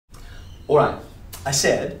All right, I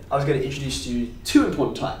said I was going to introduce to you two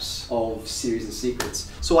important types of series and sequence.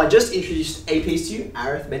 So I just introduced APs to you,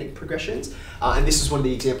 arithmetic progressions, and this is one of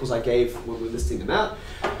the examples I gave when we were listing them out.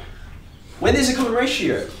 When there's a common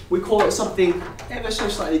ratio, we call it something ever so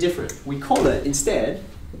slightly different. We call it instead,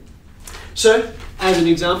 so as an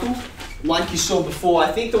example, like you saw before, I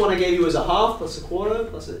think the one I gave you was a half plus a quarter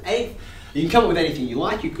plus an eighth. You can come up with anything you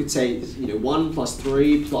like. You could say, 1 plus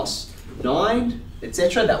 3 plus 9,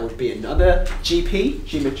 etc. That would be another GP,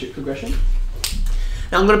 geometric progression.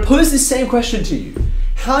 Now I'm going to pose this same question to you.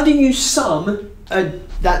 How do you sum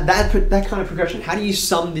that kind of progression? How do you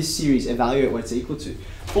sum this series, evaluate what it's equal to?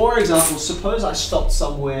 For example, suppose I stopped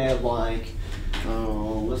somewhere like,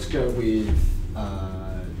 let's go with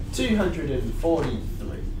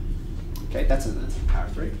 243. Okay, that's a power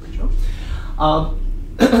of 3, pretty sure. How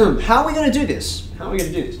are we going to do this? Now,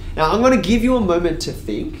 I'm going to give you a moment to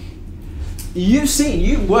think.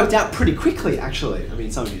 You worked out pretty quickly, actually. I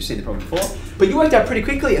mean, some of you have seen the problem before, but you worked out pretty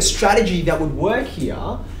quickly a strategy that would work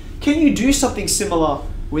here. Can you do something similar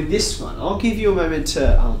with this one? I'll give you a moment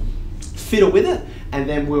to fiddle with it, and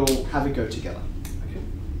then we'll have a go together. Okay.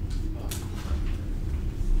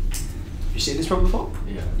 You seen this problem before?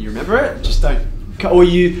 Yeah. You remember it? Just don't. Or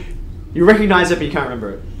you recognize it, but you can't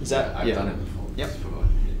remember it. Is that? I've done it before. Yep.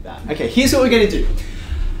 Okay, here's what we're going to do.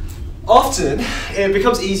 Often, it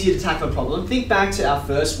becomes easier to tackle a problem. Think back to our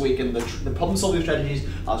first week and the problem-solving strategies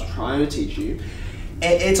I was trying to teach you.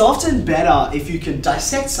 It's often better if you can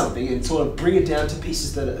dissect something and sort of bring it down to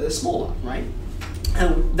pieces that are smaller, right?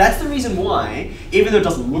 And that's the reason why, even though it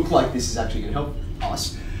doesn't look like this is actually going to help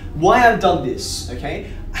us, why I've done this, okay?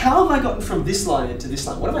 How have I gotten from this line into this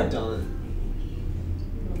line? What have I done?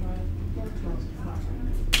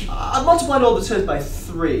 I multiplied all the terms by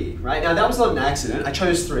 3, right? Now that was not an accident. I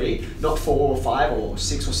chose 3, not 4 or 5 or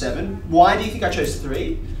 6 or 7. Why do you think I chose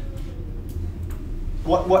 3?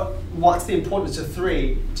 What's the importance of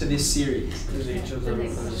 3 to this series? Because each of them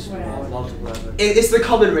is multiplied. It's the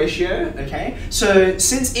common ratio, okay? So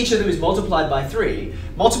since each of them is multiplied by 3,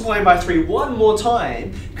 multiplying by 3 one more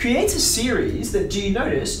time creates a series that, do you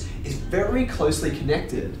notice, is very closely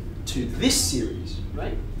connected to this series,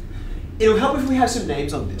 right? It'll help if we have some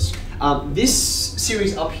names on this. This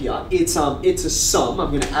series up here, it's a sum. I'm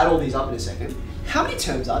going to add all these up in a second. How many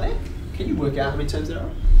terms are there? Can you work out how many terms there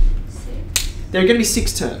are? 6. There are going to be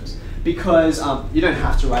 6 terms because you don't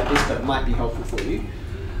have to write this, but it might be helpful for you.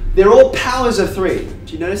 They're all powers of 3.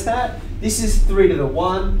 Do you notice that? This is 3 to the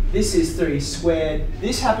 1. This is 3 squared.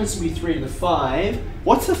 This happens to be 3 to the 5.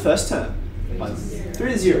 What's the first term? 3 to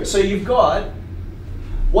the 0. So you've got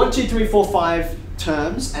 1, 2, 3, 4, 5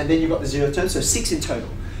 terms, and then you've got the 0 terms, so 6 in total.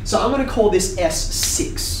 So I'm going to call this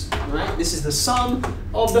S6, right? This is the sum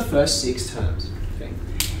of the first 6 terms. Okay.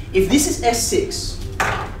 If this is S6,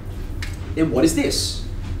 then what is this?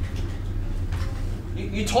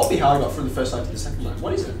 You told me how I got from the first line to the second line.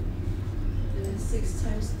 What is it? 6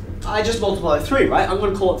 times 3. I just multiplied 3, right? I'm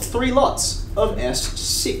going to call it 3 lots of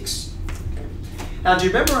S6. Okay. Now, do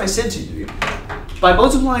you remember I said to you, by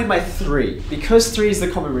multiplying by 3, because 3 is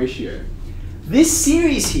the common ratio, this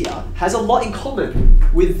series here has a lot in common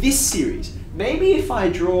with this series. Maybe if I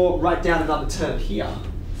write down another term here,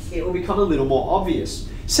 it will become a little more obvious.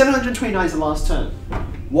 729 is the last term.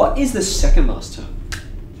 What is the second last term?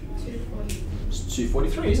 240. It's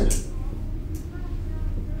 243, isn't it?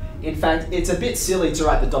 In fact, it's a bit silly to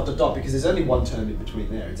write the dot dot dot because there's only one term in between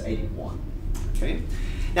there. It's 81. Okay.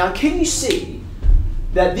 Now, can you see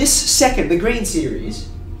that this second, the green series,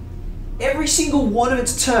 every single one of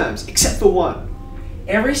its terms, except for one,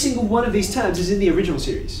 every single one of these terms is in the original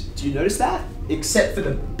series. Do you notice that? Except for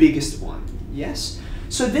the biggest one. Yes?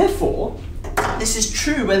 So therefore, this is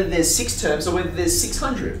true whether there's 6 terms or whether there's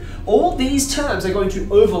 600. All these terms are going to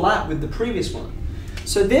overlap with the previous one.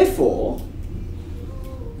 So therefore,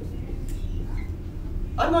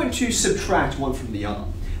 I'm going to subtract one from the other.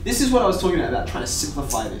 This is what I was talking about trying to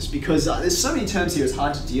simplify this, because there's so many terms here it's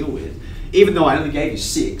hard to deal with, even though I only gave you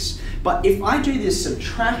 6. But if I do this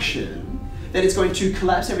subtraction, then it's going to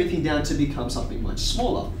collapse everything down to become something much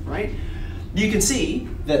smaller, right? You can see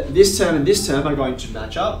that this term and this term are going to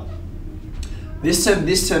match up. This term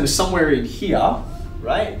is somewhere in here,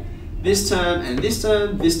 right? This term and this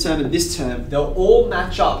term, this term and this term, they'll all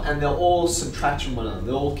match up and they'll all subtract from one another.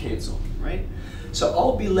 They'll all cancel, right? So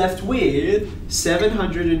I'll be left with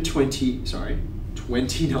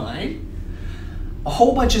 29, a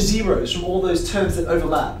whole bunch of zeros from all those terms that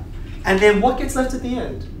overlap. And then what gets left at the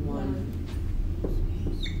end? 1.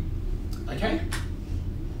 Okay?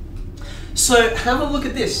 So have a look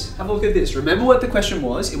at this. Have a look at this. Remember what the question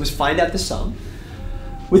was? It was find out the sum.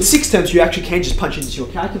 With 6 terms, you actually can just punch it into your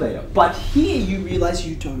calculator. But here you realize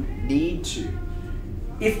you don't need to.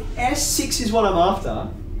 If S6 is what I'm after,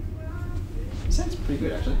 sounds pretty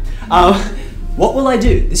good actually. What will I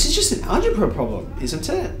do? This is just an algebra problem, isn't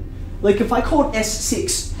it? Like if I called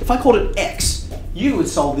S6, if I called it X, you would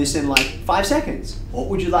solve this in like 5 seconds. What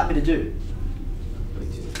would you like me to do?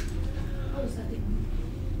 How does that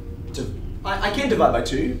differ? I can divide by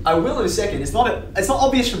 2. I will in a second. It's not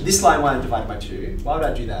obvious from this line why I'm dividing by 2. Why would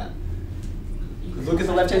I do that? Look at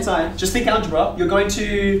the left-hand side. Just think algebra. You're going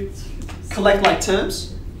to collect like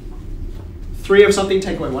terms. 3 of something,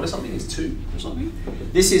 take away 1 of something is 2 or something.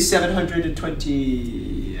 This is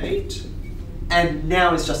 728. And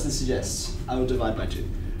now, as Justin suggests, I will divide by 2.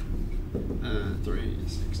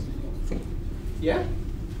 360. Yeah?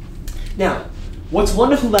 Now, what's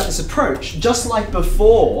wonderful about this approach, just like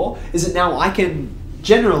before, is that now I can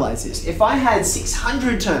generalize this. If I had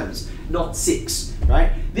 600 terms, not 6,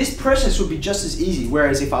 right? This process would be just as easy,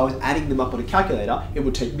 whereas if I was adding them up on a calculator, it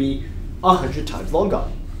would take me 100 times longer.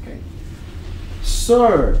 Okay.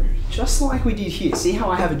 So, just like we did here, see how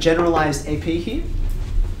I have a generalized AP here?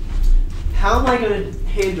 How am I going to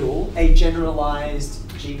handle a generalized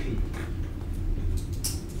GP?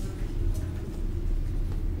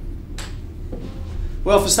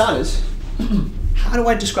 Well, for starters, how do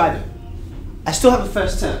I describe it? I still have a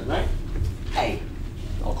first term, right? A.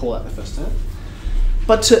 I'll call that the first term.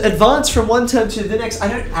 But to advance from one term to the next, I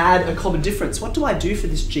don't add a common difference. What do I do for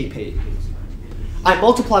this GP? I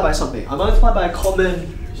multiply by something. I multiply by a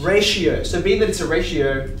common ratio. So being that it's a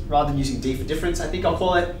ratio, rather than using D for difference, I think I'll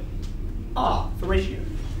call it R for ratio.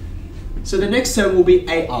 So the next term will be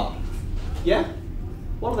AR. Yeah?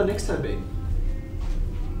 What will the next term be?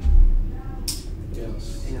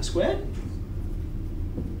 Yes. AR squared.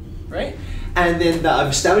 Right? And then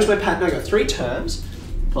I've established my pattern. I've got 3 terms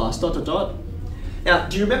plus dot dot dot. Now,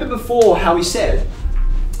 do you remember before how we said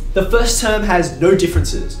the first term has no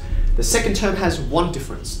differences? The second term has 1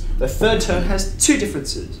 difference. The third term has 2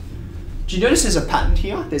 differences. Do you notice there's a pattern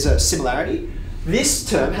here? There's a similarity. This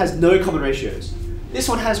term has no common ratios. This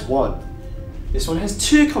one has 1. This one has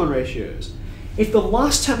 2 common ratios. If the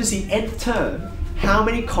last term is the nth term, how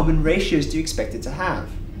many common ratios do you expect it to have?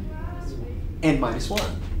 N minus 1.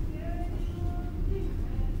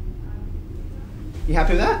 You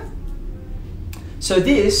happy with that? So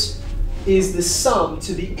this is the sum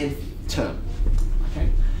to the nth term. Okay.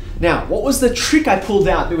 Now, what was the trick I pulled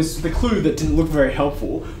out? There was the clue that didn't look very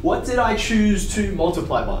helpful. What did I choose to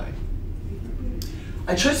multiply by?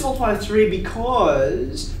 I chose to multiply by 3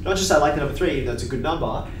 because, not just I like the number 3, even though it's a good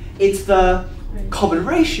number, it's the common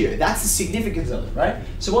ratio. That's the significance of it, right?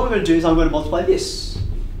 So what I'm going to do is I'm going to multiply this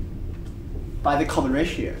by the common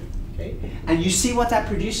ratio. Okay? And you see what that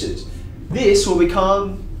produces. This will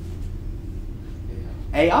become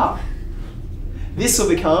AR. This will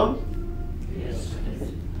become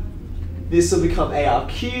AR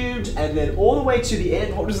cubed, and then all the way to the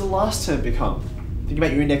end, what does the last term become? Think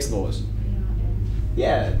about your index laws.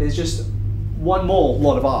 Yeah, there's just one more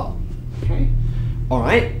lot of R. Okay?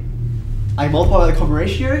 Alright. I multiply by the common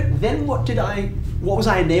ratio, then what was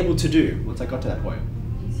I enabled to do once I got to that point?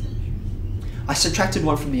 I subtracted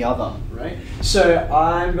one from the other, right? So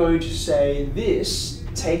I'm going to say this,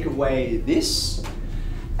 take away this,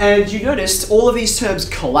 and you noticed all of these terms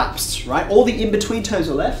collapsed, right? All the in-between terms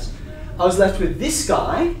are left. I was left with this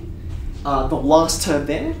guy, the last term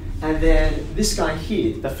there, and then this guy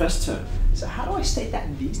here, the first term. So how do I state that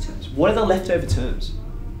in these terms? What are the leftover terms?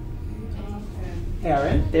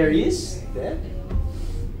 ARN, there he is, there.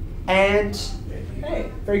 And, hey,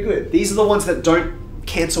 very good. These are the ones that don't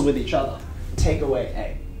cancel with each other. Take away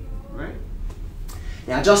A, right?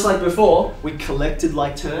 Now, just like before, we collected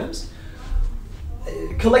like terms.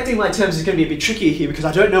 Collecting like terms is going to be a bit trickier here because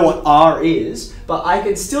I don't know what R is, but I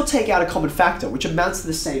can still take out a common factor, which amounts to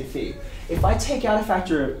the same thing. If I take out a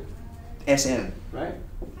factor of Sn, right,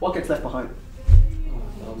 what gets left behind?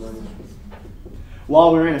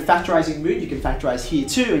 While we're in a factorizing mood, you can factorize here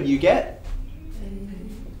too, and you get?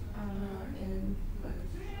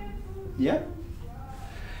 Yeah.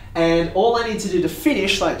 And all I need to do to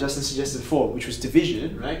finish, like Justin suggested before, which was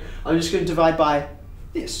division, right? I'm just going to divide by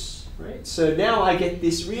this, right? So now I get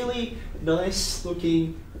this really nice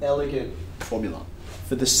looking, elegant formula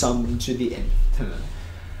for the sum to the nth term.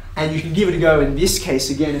 And you can give it a go in this case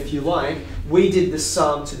again if you like. We did the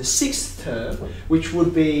sum to the 6th term, which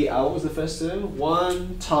would be, what was the first term?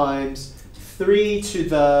 1 times 3 to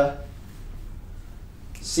the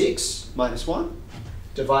 6 minus 1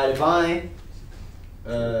 divided by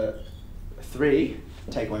 3,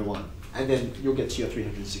 take away 1. And then you'll get to your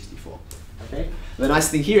 364. Okay? The nice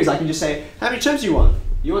thing here is I can just say, how many terms do you want?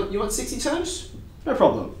 You want 60 terms? No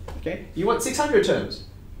problem. Okay. You want 600 terms?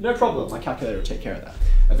 No problem. My calculator will take care of that.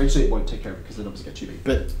 Eventually, it won't take care of it because the numbers get too big.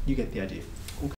 But you get the idea.